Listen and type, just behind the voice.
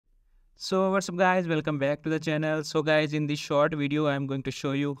So what's up guys, welcome back to the channel. So guys, in this short video I'm going to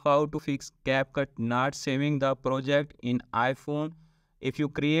show you how to fix CapCut not saving the project in iPhone. If you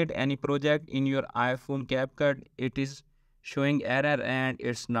create any project in your iPhone CapCut, it is showing error and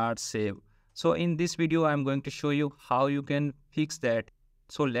it's not saved. So in this video I'm going to show you how you can fix that.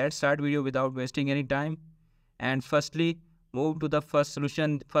 So let's start video without wasting any time. And firstly, move to the first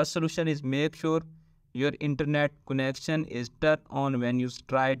solution. First solution is make sure your internet connection is turned on when you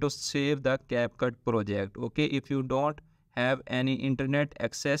try to save the CapCut project. Okay, if you don't have any internet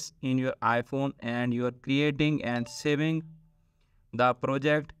access in your iPhone and you are creating and saving the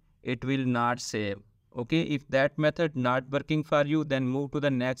project, it will not save. Okay, if that method not working for you, then move to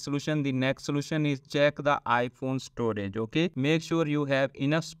the next solution. The next solution is check the iPhone storage. Okay, make sure you have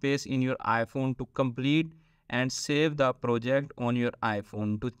enough space in your iPhone to complete and save the project on your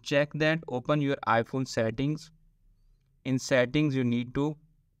iPhone. To check that, open your iPhone settings. In settings, you need to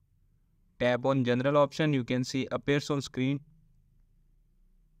tap on general option. You can see appears on screen.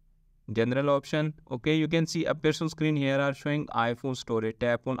 General option. Okay, you can see appears on screen. Here are showing iPhone storage.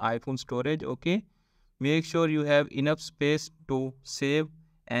 Tap on iPhone storage. Okay, make sure you have enough space to save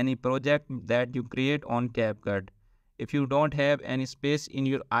any project that you create on CapCut. If you don't have any space in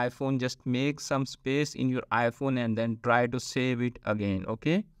your iPhone, just make some space in your iPhone and then try to save it again.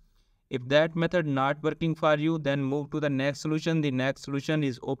 Okay, if that method not working for you, then move to the next solution. The next solution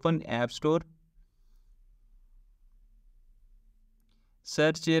is open App Store,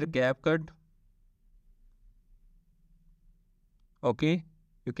 search here CapCut. Okay,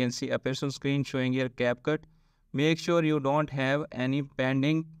 you can see appears on screen showing here CapCut. Make sure you don't have any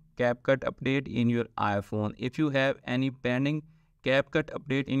pending CapCut update in your iPhone. If you have any pending CapCut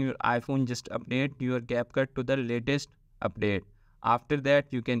update in your iPhone, just update your CapCut to the latest update. After that,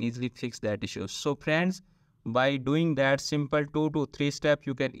 you can easily fix that issue. So friends, by doing that simple 2 to 3 steps,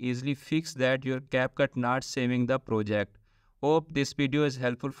 you can easily fix that your CapCut not saving the project. Hope this video is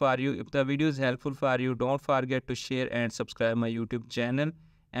helpful for you. If the video is helpful for you, don't forget to share and subscribe my YouTube channel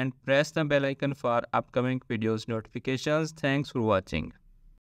and press the bell icon for upcoming videos notifications. Thanks for watching.